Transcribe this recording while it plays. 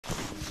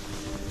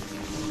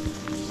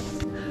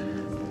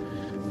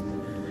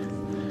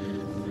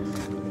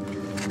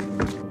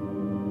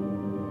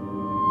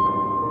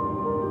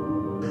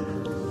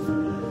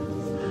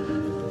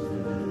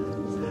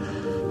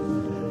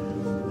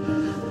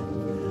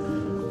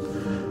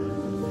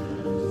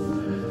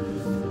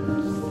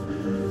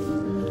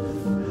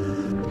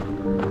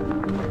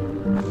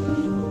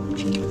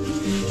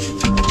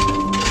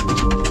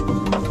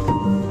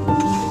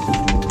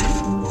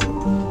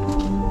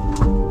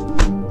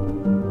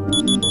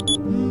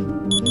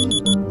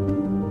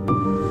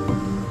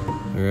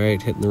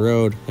Alright, hitting the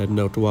road, heading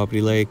out to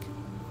Wapiti Lake.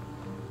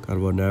 Got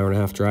about an hour and a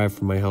half drive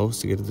from my house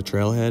to get to the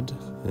trailhead,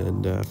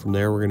 and from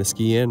there we're going to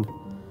ski in.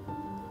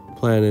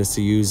 Plan is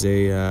to use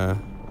a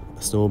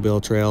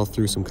snowmobile trail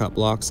through some cut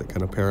blocks that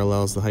kind of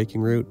parallels the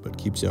hiking route but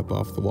keeps you up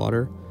off the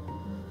water.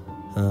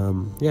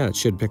 Yeah, it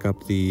should pick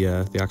up the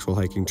actual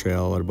hiking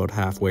trail at about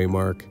halfway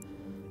mark,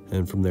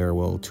 and from there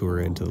we'll tour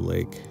into the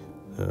lake.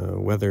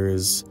 Weather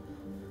is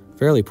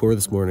fairly poor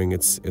this morning.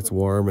 It's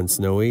warm and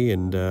snowy,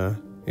 and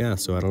yeah,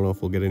 so I don't know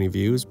if we'll get any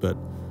views, but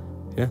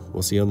yeah,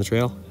 we'll see you on the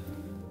trail.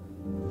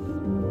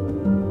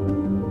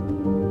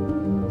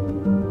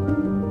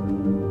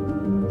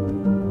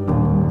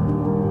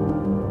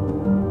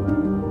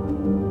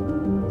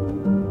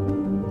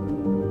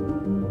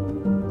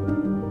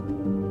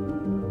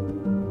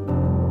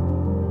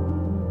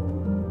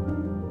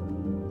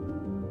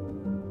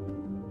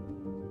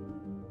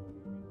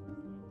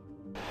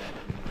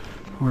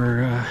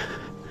 We're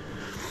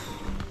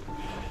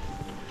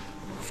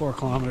 4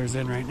 kilometers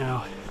in right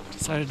now.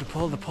 Decided to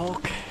pull the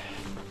poke.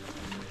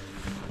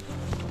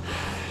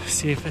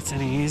 See if it's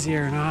any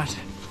easier or not.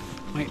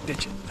 Might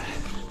ditch it.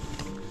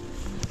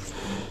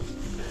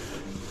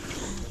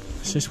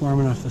 It's just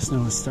warm enough, the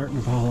snow is starting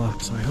to fall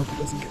up, so I hope it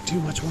doesn't get too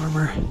much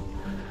warmer.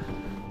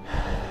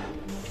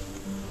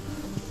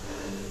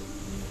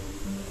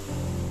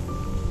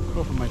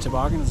 Hoping my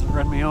toboggan doesn't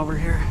run me over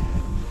here.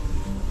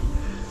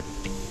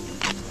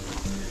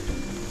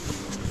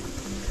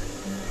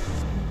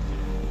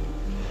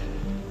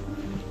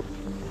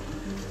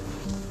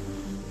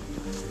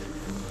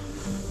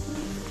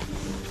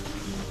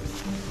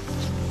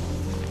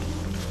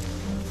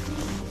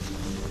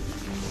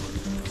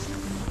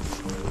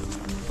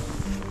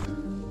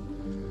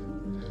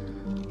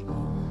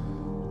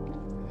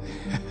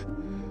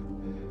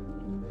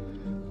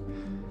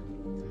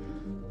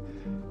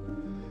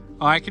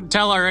 Oh, I can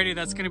tell already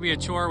that's going to be a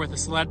chore with a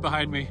sled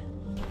behind me.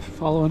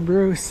 Following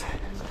Bruce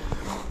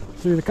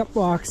through the cut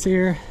blocks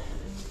here.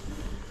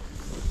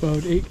 About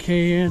 8K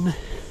in.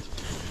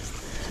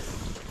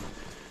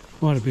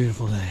 What a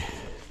beautiful day.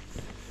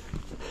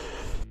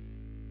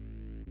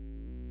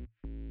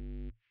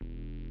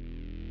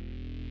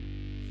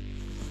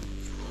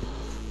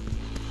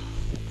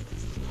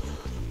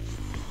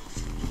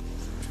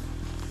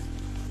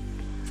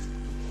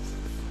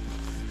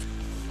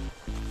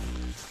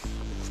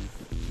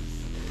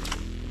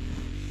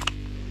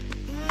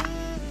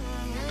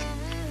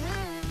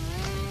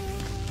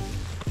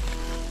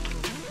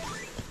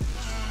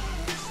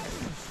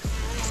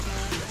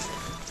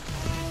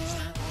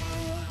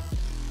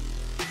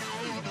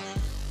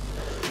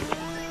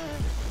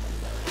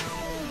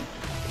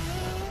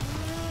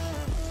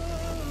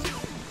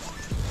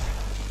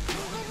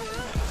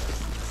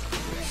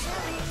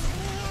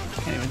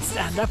 Can't even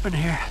stand up in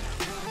here.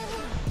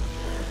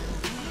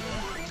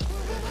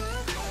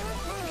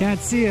 Can't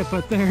see it,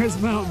 but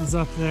there's mountains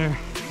up there.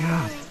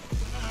 God.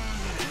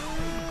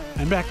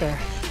 I'm back there.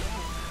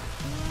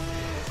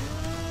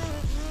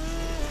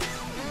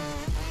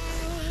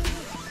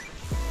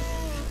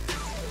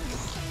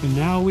 And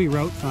now we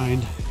route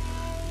find.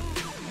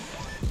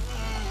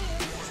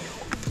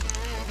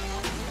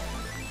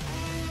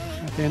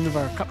 At the end of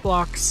our cut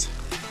blocks,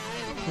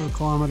 1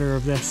 kilometer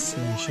of this,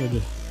 and we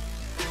should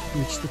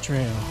reach the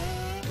trail.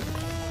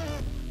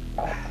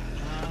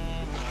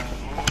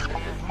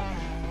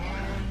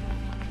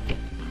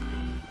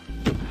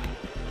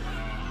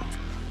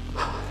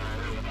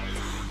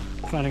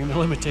 Finding the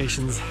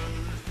limitations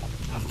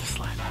of the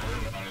sled.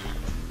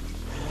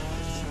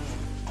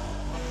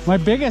 My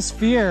biggest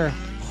fear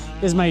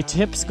is my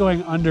tips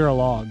going under a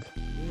log.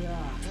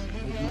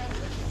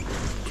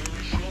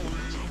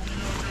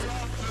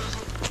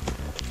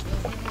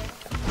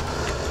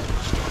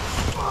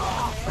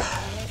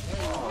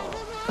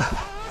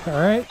 All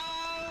right.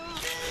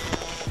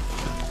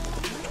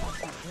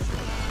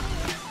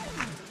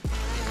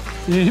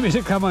 You need me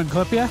to come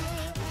unclip you?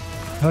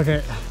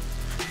 Okay.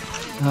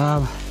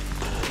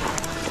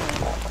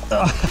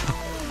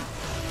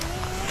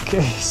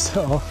 Okay,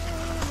 so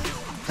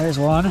there's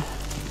one.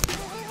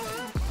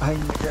 I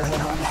can get the other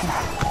one here.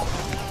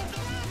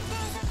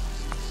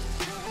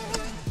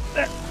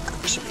 There,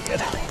 should be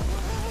good.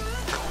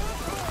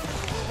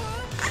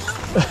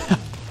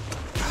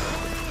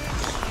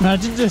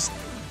 Imagine just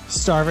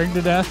starving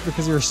to death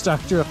because you were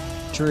stuck to a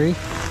tree.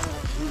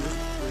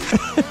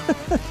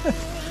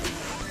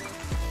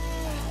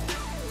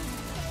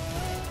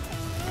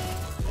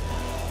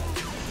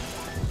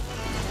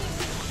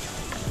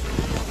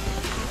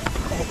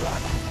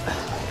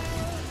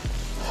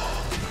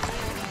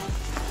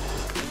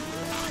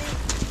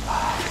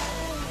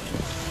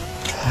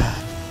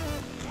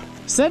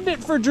 Send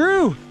it for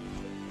Drew.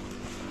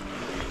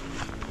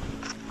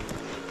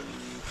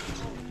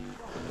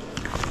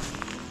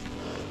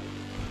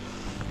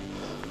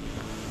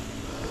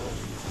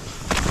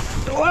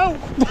 Whoa!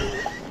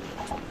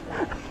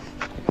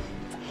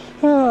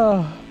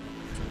 Oh,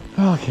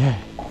 okay.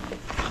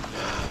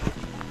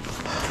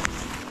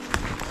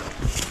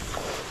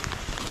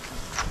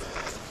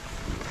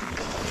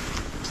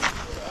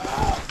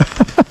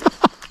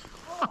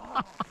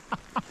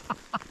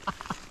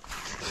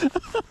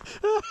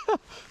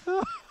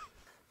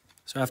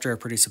 after a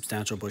pretty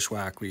substantial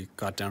bushwhack, we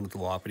got down to the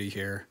Wapiti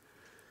here.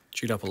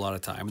 Chewed up a lot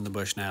of time in the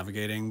bush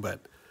navigating, but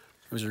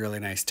it was a really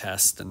nice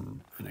test,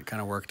 and it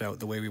kind of worked out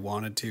the way we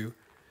wanted to.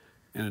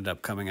 Ended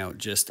up coming out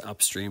just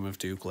upstream of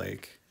Duke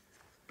Lake.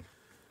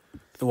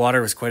 The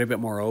water was quite a bit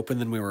more open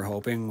than we were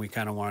hoping. We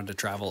kind of wanted to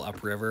travel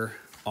upriver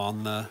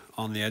on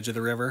the edge of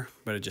the river,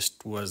 but it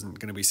just wasn't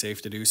going to be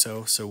safe to do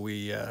so. So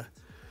we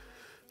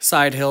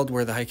side hilled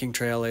where the hiking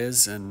trail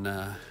is, and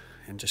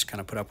just kind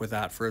of put up with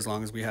that for as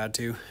long as we had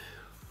to.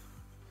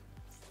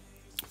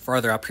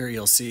 Farther up here,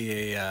 you'll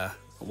see a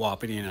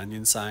Wapiti and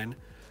onion sign.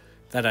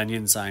 That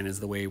onion sign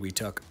is the way we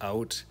took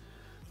out.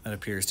 That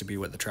appears to be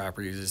what the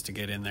trapper uses to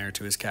get in there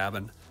to his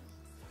cabin.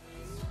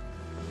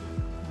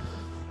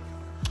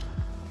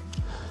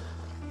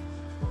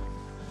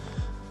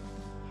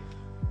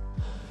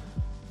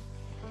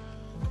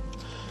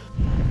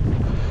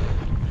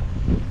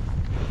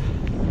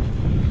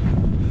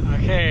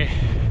 Okay,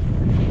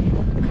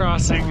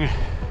 crossing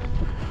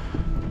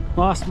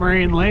Lost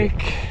Marine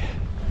Lake.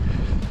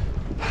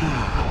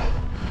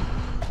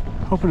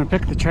 Hoping to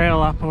pick the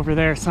trail up over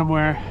there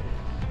somewhere.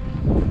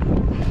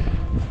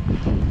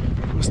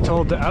 I was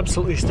told to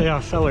absolutely stay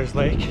off Fellers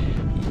Lake.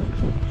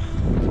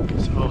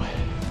 So,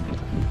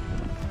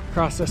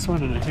 cross this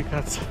one, and I think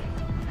that's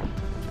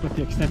with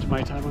the extent of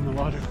my time on the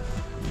water.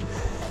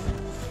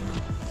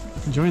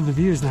 Enjoying the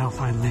views now,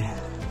 finally.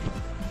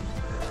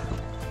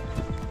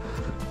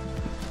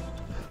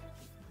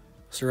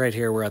 So right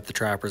here, we're at the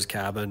trapper's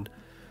cabin.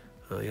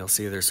 You'll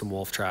see there's some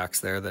wolf tracks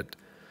there that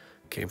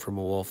came from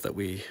a wolf that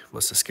we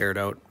must have scared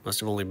out. Must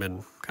have only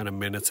been kind of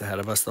minutes ahead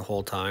of us the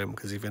whole time,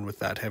 because even with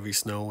that heavy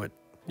snow,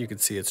 you could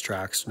see its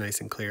tracks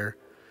nice and clear.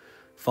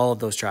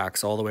 Followed those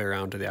tracks all the way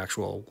around to the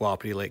actual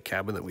Wapiti Lake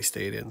cabin that we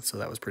stayed in, so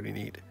that was pretty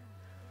neat.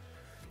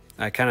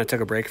 I kind of took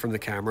a break from the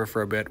camera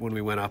for a bit when we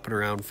went up and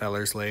around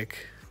Fellers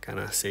Lake. Kind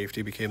of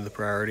safety became the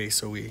priority,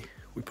 so we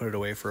put it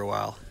away for a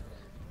while.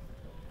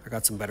 I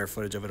got some better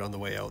footage of it on the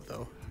way out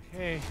though.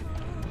 Okay,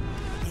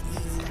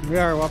 here we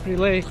are, Wapiti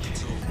Lake.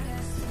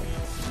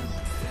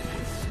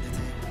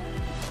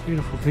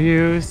 Beautiful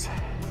views.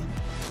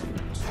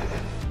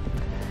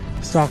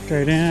 Stopped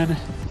right in.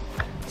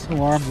 So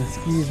warm the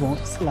skis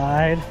won't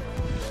slide.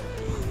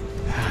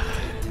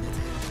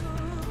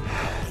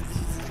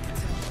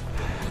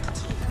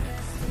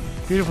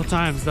 Beautiful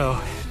times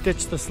though.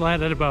 Ditched the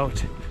sled at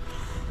about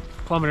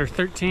kilometer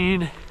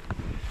 13,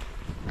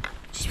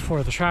 just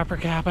before the trapper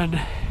cabin,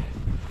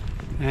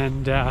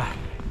 and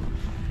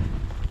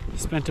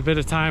spent a bit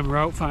of time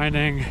route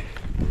finding.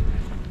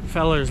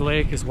 Fellers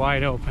Lake is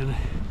wide open.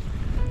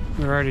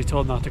 We were already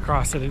told not to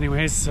cross it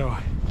anyways, so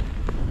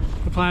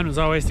the plan was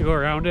always to go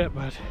around it,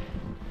 but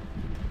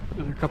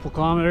another couple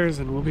kilometers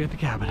and we'll be at the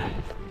cabin.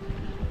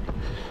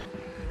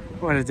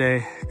 What a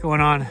day.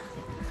 Going on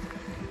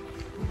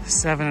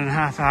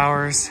 7.5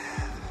 hours.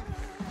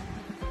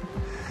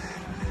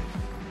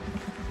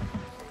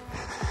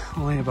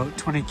 Only about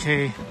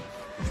 20k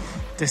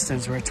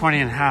distance. We're at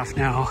 20.5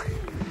 now.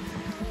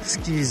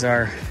 Skis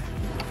are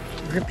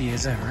grippy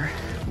as ever.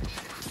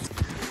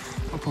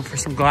 Hoping for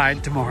some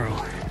glide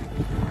tomorrow.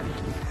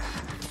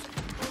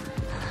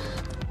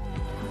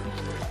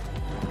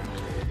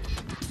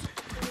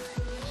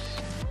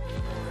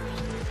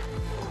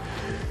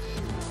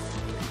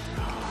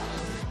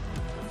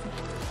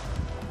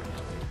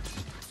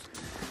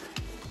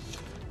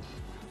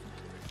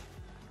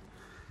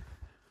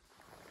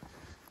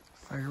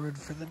 Firewood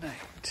for the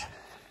night.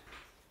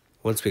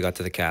 Once we got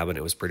to the cabin,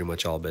 it was pretty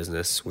much all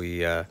business.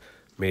 We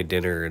made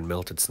dinner and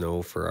melted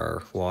snow for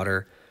our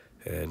water,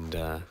 and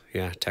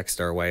yeah,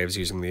 texted our wives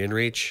using the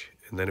inReach,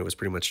 and then it was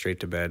pretty much straight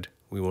to bed.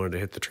 We wanted to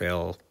hit the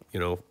trail, you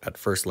know, at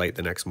first light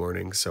the next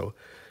morning, so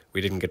we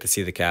didn't get to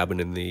see the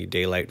cabin in the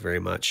daylight very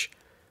much,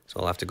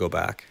 so I'll have to go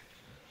back.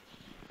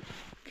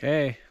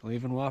 Okay,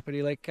 leaving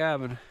Wapiti Lake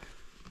cabin.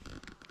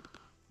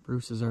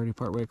 Bruce is already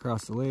partway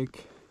across the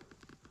lake.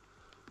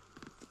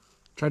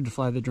 Tried to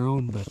fly the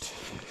drone, but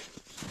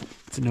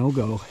it's a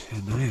no-go,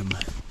 and I am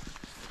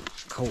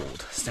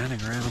cold. Standing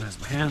around has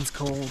my hands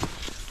cold,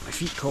 my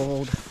feet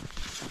cold.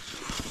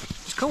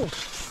 It's cold.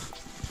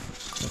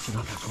 That's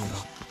not that cold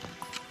though.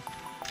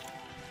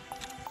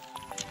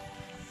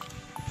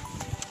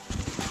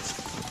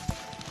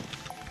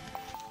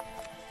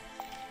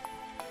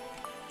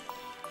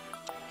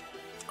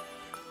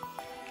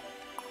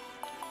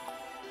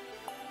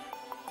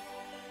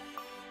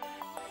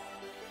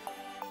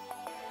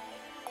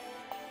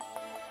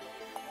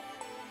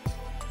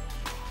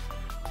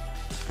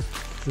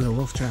 The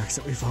wolf tracks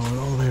that we followed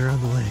all the way around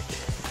the lake.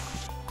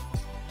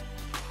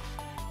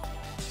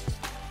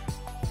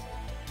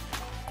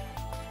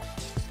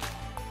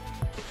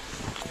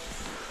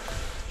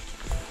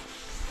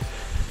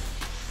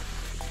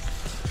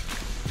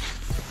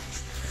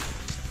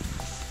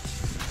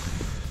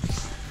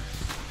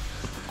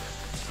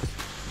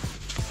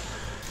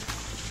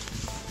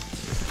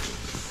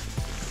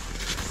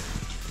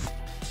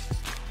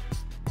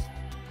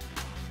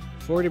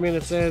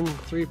 Minutes in,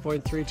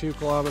 3.32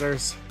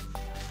 kilometers.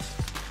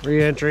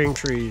 Re-entering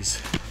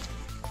trees.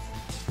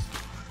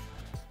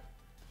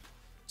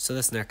 So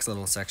this next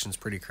little section is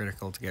pretty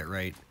critical to get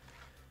right.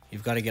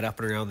 You've got to get up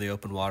and around the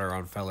open water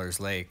on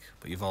Fellers Lake,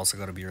 but you've also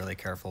got to be really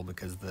careful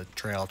because the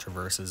trail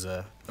traverses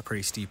a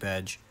pretty steep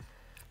edge.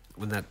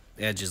 When that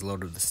edge is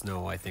loaded with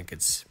snow, I think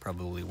it's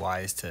probably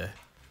wise to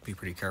be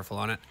pretty careful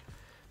on it.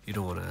 You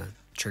don't want to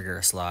trigger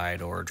a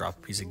slide or drop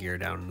a piece of gear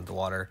down into the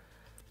water.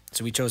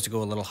 So we chose to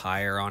go a little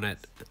higher on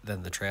it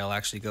than the trail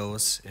actually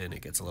goes, and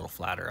it gets a little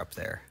flatter up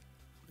there.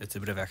 It's a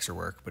bit of extra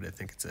work, but I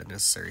think it's a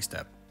necessary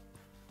step.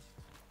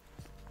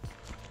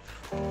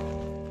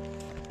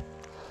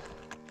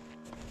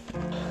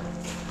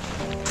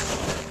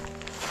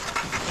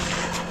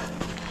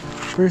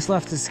 Bruce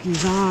left his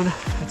skis on.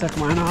 I took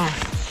mine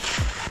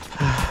off.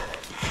 I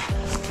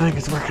think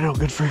it's working out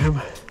good for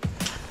him.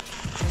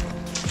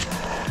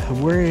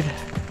 I'm worried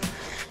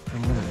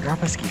I'm gonna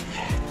drop a ski.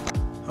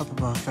 Up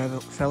above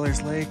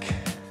Fellers Lake.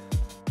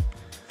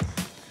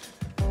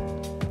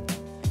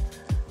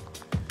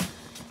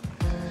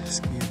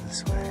 Skiing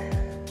this way.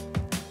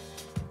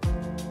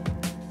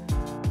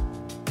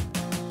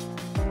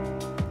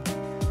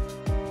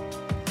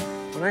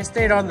 When I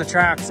stayed on the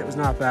tracks, it was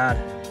not bad.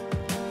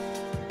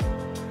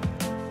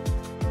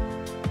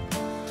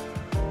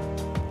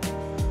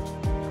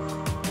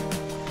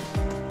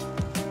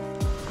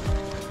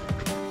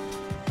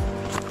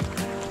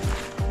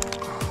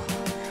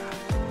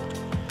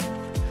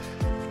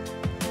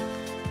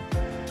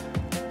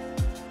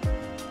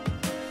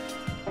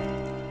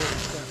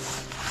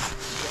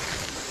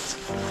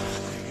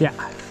 Yeah.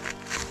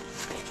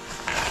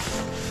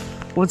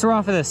 Once we're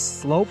off of this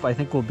slope, I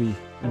think we'll be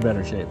in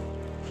better shape.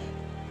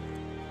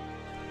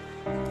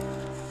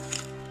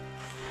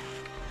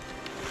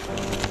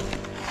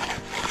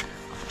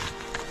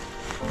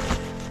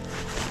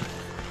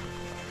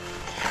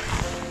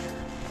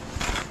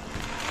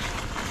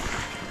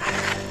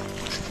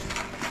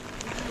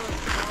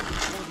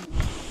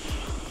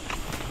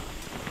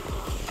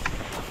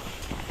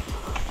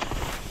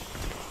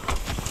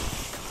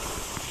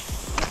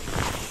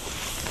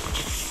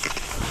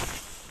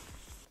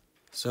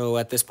 So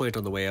at this point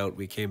on the way out,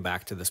 we came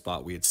back to the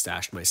spot we had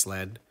stashed my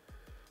sled,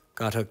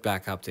 got hooked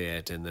back up to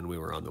it, and then we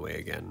were on the way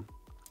again.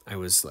 I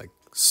was like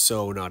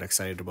so not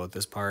excited about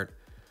this part.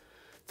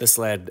 The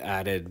sled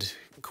added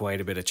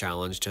quite a bit of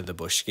challenge to the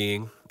bush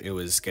skiing. It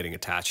was getting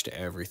attached to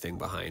everything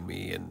behind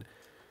me,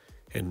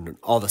 and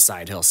all the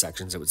side hill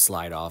sections it would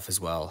slide off as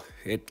well.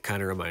 It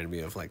kind of reminded me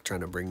of like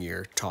trying to bring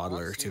your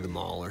toddler to the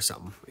mall or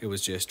something. It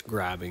was just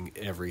grabbing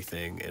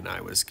everything, and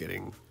I was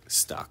getting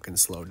stuck and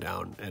slowed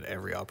down at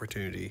every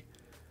opportunity.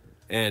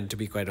 And to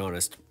be quite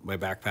honest, my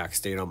backpack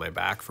stayed on my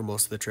back for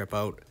most of the trip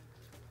out,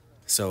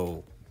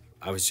 so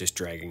I was just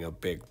dragging a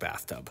big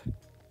bathtub.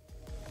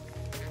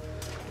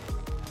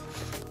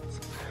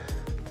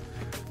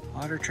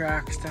 Water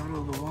tracks down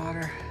on the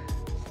water.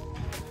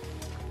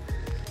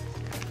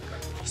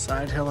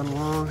 Side hilling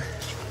along.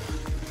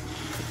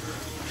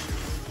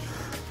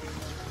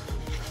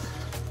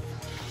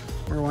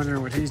 We're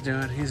wondering what he's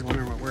doing. He's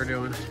wondering what we're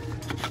doing.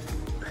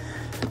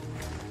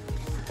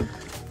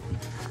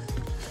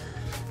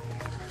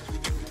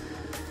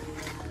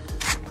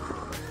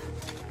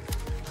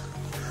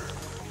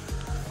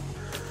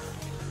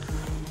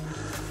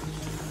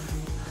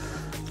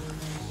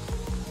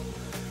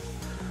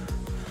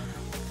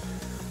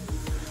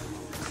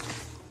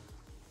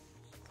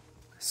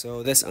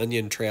 So this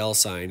onion trail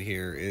sign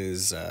here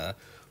is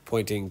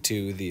pointing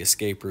to the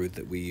escape route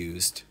that we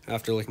used.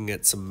 After looking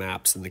at some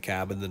maps in the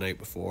cabin the night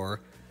before,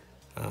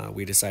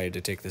 we decided to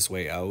take this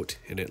way out,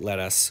 and it led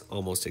us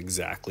almost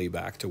exactly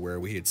back to where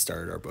we had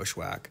started our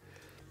bushwhack.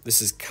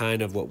 This is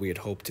kind of what we had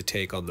hoped to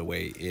take on the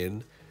way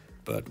in,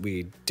 but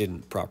we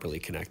didn't properly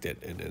connect it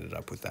and ended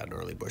up with that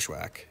gnarly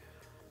bushwhack.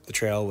 The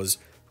trail was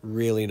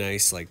really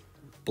nice, like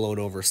blown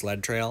over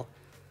sled trail.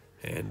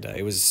 And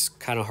it was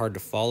kind of hard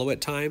to follow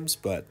at times,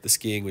 but the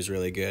skiing was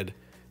really good,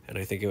 and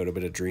I think it would have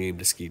been a dream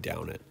to ski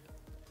down it.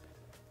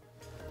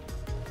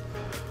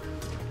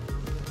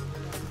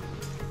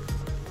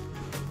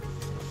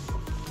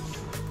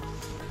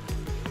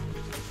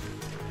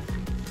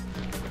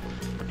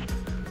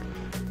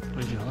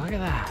 Would you look at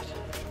that?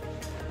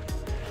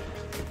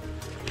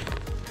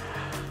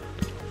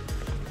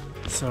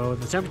 So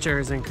the temperature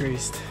has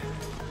increased.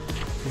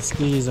 The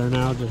skis are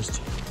now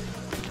just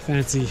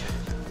fancy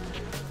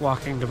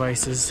walking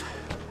devices,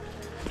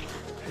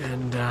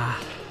 and yeah,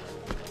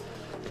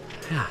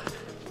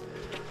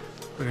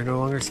 we are no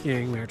longer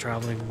skiing, we are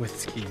traveling with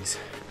skis,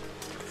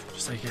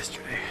 just like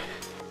yesterday.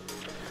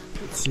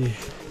 Let's see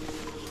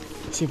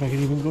if I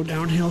can even go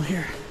downhill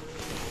here.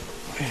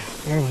 Okay,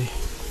 barely.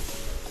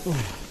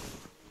 Oh.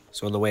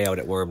 So on the way out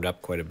it warmed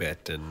up quite a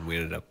bit, and we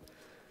ended up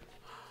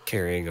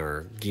carrying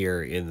our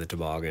gear in the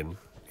toboggan.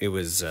 It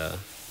was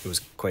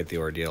quite the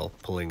ordeal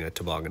pulling a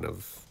toboggan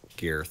of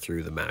gear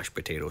through the mashed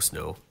potato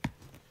snow.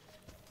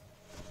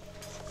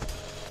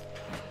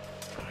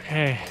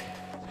 Okay,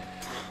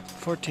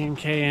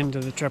 14K into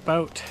the trip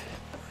out.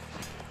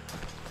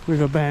 We've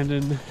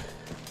abandoned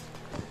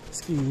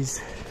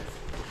skis.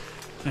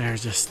 They're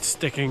just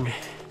sticking. The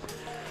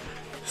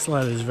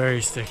sled is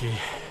very sticky.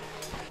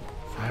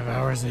 5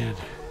 hours in.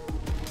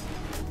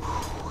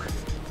 Whew.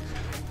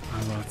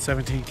 I'm about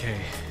 17K.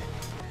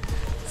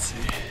 Let's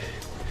see.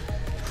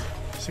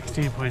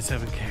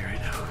 16.7K right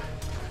now.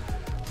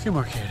 2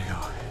 more K to go.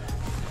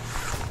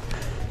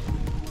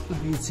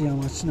 Let me see how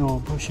much snow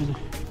I'm pushing.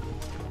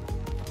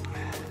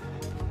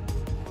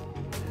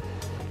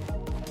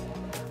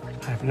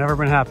 I've never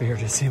been happier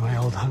to see my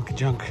old hunk of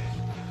junk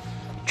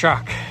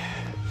truck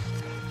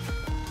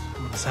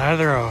on the side of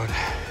the road.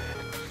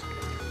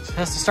 It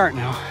has to start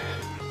now.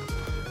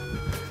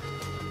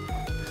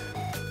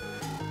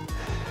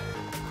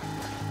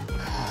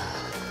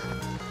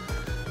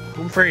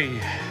 I'm free.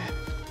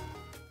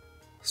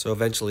 So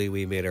eventually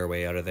we made our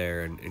way out of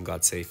there and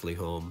got safely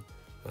home.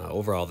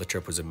 Overall, the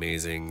trip was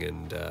amazing,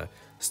 and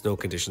snow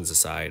conditions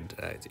aside,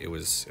 it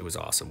was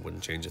awesome.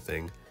 Wouldn't change a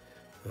thing.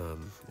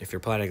 If you're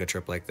planning a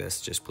trip like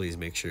this, just please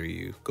make sure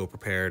you go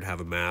prepared,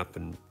 have a map,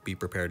 and be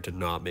prepared to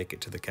not make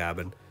it to the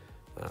cabin.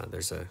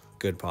 There's a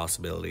good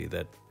possibility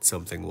that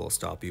something will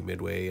stop you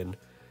midway and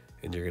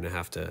you're gonna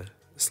have to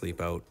sleep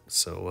out.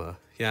 So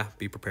yeah,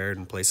 be prepared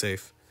and play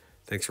safe.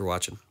 Thanks for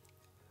watching.